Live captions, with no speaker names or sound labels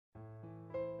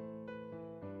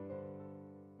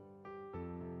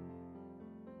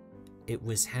It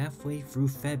was halfway through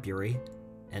February,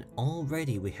 and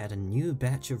already we had a new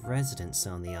batch of residents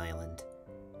on the island.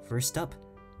 First up,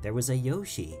 there was a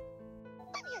Yoshi.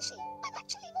 I'm Yoshi. I'm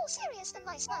actually more serious than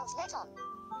my smiles let on.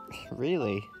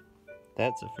 Really?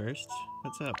 That's a first.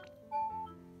 What's up?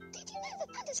 Did you know that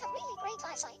pandas have really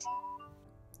great eyesight?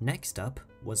 Next up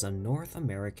was a North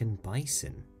American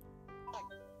bison.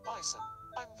 Bison,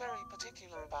 I'm very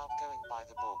particular about going by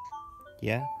the book.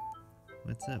 Yeah?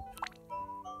 What's up?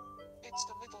 It's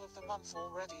the middle of the month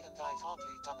already and I've hardly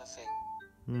done a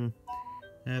thing.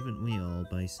 Haven't we all,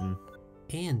 Bison?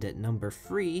 And at number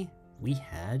 3, we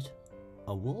had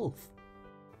a wolf.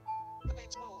 The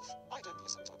name's Wolf. I don't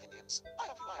listen to opinions. I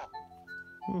am who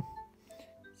I am.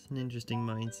 It's an interesting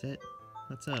mindset.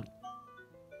 What's up?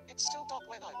 It's still dark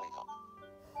when I wake up.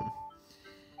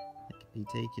 It could be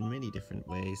taken many different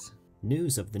ways.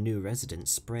 News of the new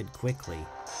residents spread quickly.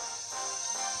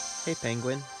 Hey,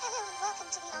 Penguin. Hello and welcome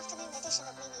to the afternoon edition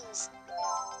of Me News.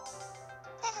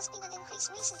 There has been an increase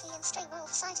recently in stray wolf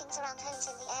sightings around homes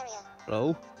in the area.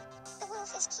 Hello? The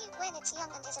wolf is cute when it's young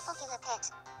and is a popular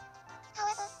pet.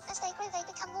 However, as they grow they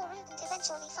become more rude and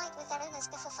eventually fight with their owners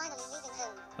before finally leaving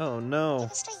home. Oh no.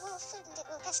 Give a stray wolf food and it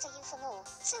will pester you for more,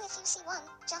 so if you see one,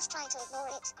 just try to ignore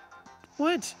it.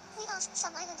 What? We asked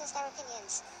some islanders their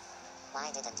opinions.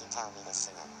 Why didn't you tell me this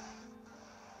sooner?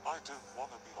 I don't want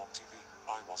to be on TV.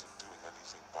 I wasn't doing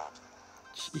anything bad.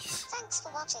 Jeez. Thanks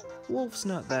for watching. Wolf's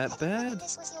not that bad.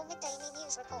 This was your midday Me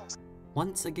News report.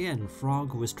 Once again,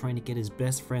 Frog was trying to get his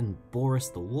best friend Boris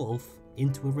the Wolf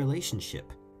into a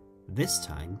relationship. This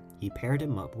time, he paired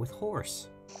him up with Horse.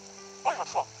 I had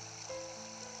fun.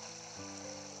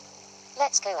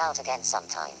 Let's go out again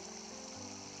sometime.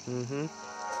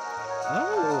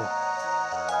 Oh!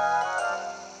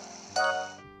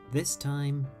 This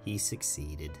time, he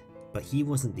succeeded. But he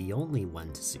wasn't the only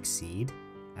one to succeed,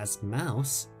 as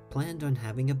Mouse planned on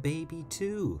having a baby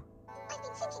too. I've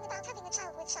been thinking about having a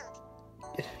child with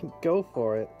Shark. Go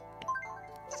for it.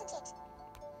 Doesn't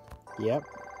it? Yep.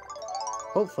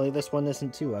 Hopefully this one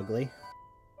isn't too ugly.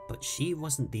 But she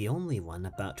wasn't the only one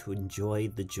about to enjoy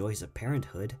the joys of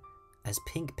parenthood, as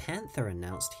Pink Panther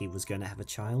announced he was going to have a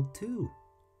child too.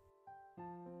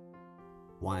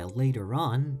 While later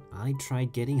on, I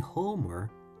tried getting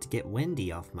Homer to get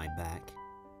Wendy off my back.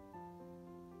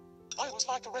 I was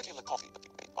like a regular coffee, but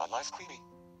it made my life creamy.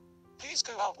 Please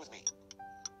go out with me.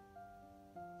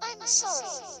 I'm sorry.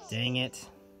 Dang it.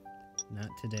 Not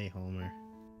today, Homer.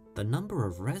 The number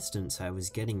of residents I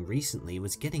was getting recently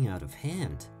was getting out of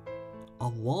hand. A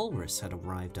walrus had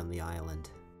arrived on the island.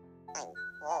 I'm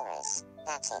Walrus.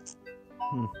 That's it.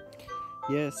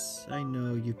 Yes, I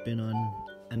know you've been on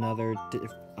another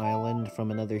island from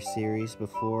another series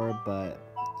before, but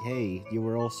hey, you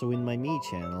were also in my Me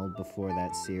channel before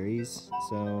that series,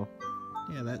 so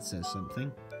yeah, that says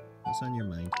something. What's on your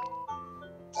mind?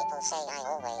 People say I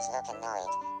always look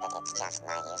annoyed, but it's just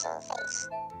my usual face.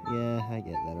 Yeah, I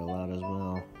get that a lot as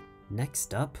well.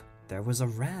 Next up, there was a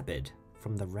Rabbit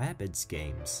from the Rabbids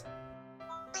games.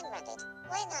 I'm Rabbit.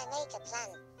 When I make a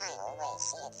plan, I always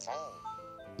see it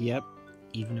through. Yep,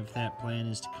 even if that plan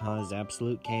is to cause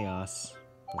absolute chaos.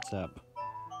 What's up?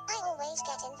 I always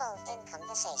get involved in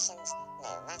conversations,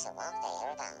 no matter what they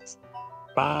are about.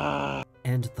 Bah!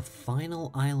 And the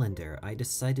final islander I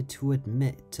decided to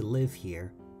admit to live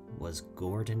here was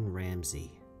Gordon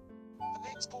Ramsay. The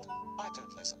name's Gordon. I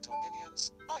don't listen to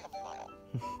opinions. I am who I am.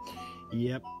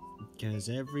 Yep, because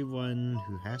everyone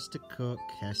who has to cook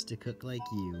like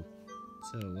you.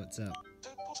 So, what's up?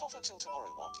 Don't put off until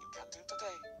tomorrow what you can do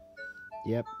today.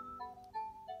 Yep.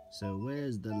 So,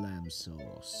 where's the lamb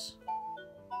sauce?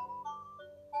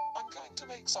 I'm going to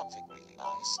make something really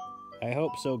nice. I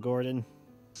hope so, Gordon.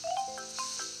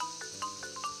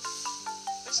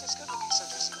 This is going to be so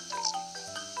juicy and tasty.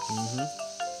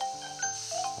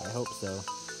 I hope so.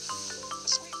 The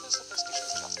sweetness of this dish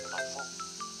is just delightful.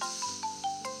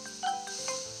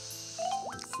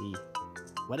 Let's see.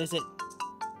 What is it?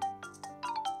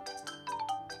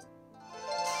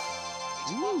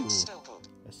 It's still good.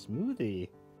 A smoothie.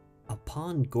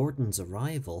 Upon Gordon's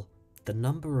arrival, the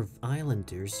number of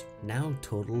islanders now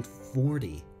totaled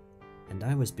 40, and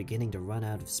I was beginning to run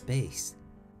out of space.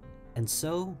 And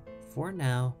so, for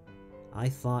now, I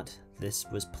thought this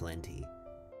was plenty.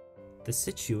 The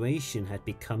situation had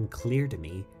become clear to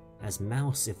me as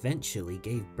Mouse eventually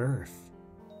gave birth.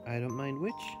 I don't mind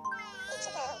which. It's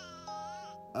a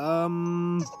girl.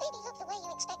 Um... Does the baby look the way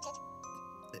you expected?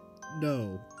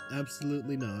 No,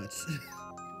 absolutely not.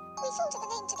 We thought of a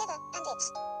name together, and it's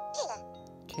Kayla.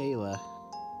 Kayla.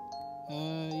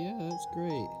 Yeah, that's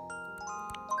great.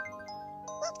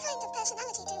 What kind of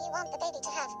personality do you want the baby to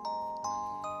have?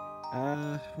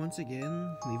 Once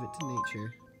again, leave it to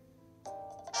nature.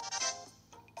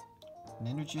 An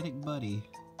energetic buddy.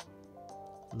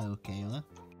 Hello, Kayla.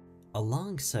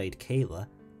 Alongside Kayla,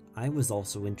 I was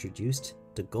also introduced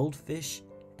to Goldfish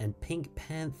and Pink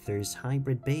Panther's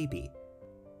hybrid baby,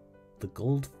 the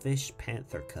Goldfish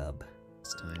Panther Cub.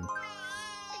 This time. In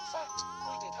fact,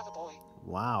 we did have a boy.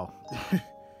 Wow.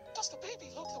 Does the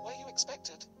baby look the way you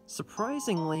expected?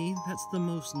 Surprisingly, that's the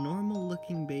most normal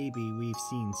looking baby we've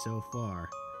seen so far.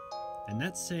 And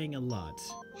that's saying a lot.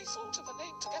 We thought of a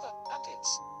name together, and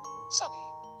it's Sunny.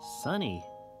 Sunny.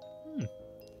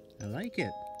 I like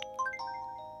it.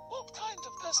 What kind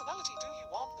of personality do you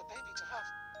want the baby to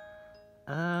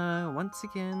have? Once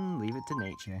again, leave it to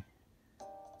nature.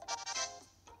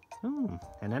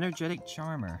 An energetic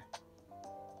charmer.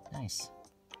 Nice.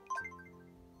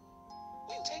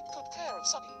 We'll take good care of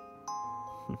Sunny.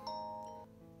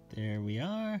 There we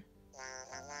are.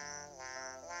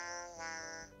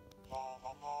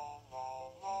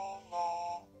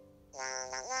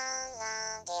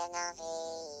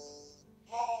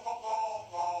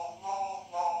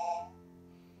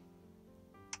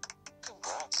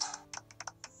 Congrats.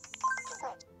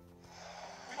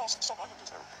 We lost some islanders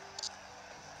though.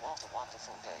 What a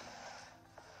wonderful day.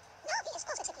 Navi is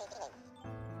positively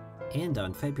beaming. And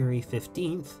on February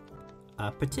 15th,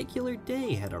 a particular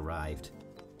day had arrived.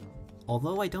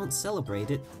 Although I don't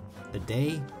celebrate it, the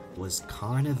day was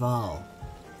Carnival,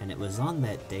 and it was on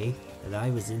that day that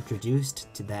I was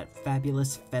introduced to that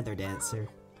fabulous feather dancer,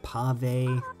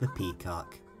 Pave the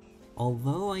Peacock.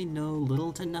 Although I know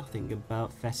little to nothing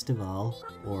about Festival,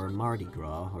 or Mardi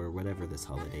Gras, or whatever this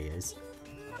holiday is,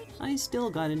 I still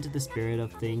got into the spirit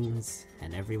of things,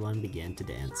 and everyone began to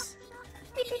dance.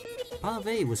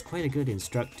 Pave was quite a good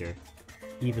instructor,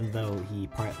 even though he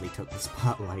partly took the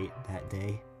spotlight that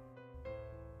day.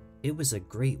 It was a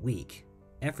great week.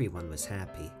 Everyone was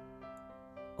happy.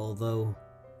 Although,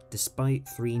 despite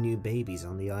 3 new babies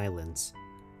on the islands,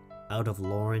 out of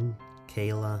Lauren,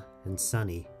 Kayla, and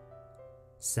Sunny,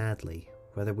 sadly,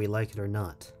 whether we like it or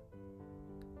not,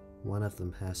 one of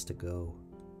them has to go.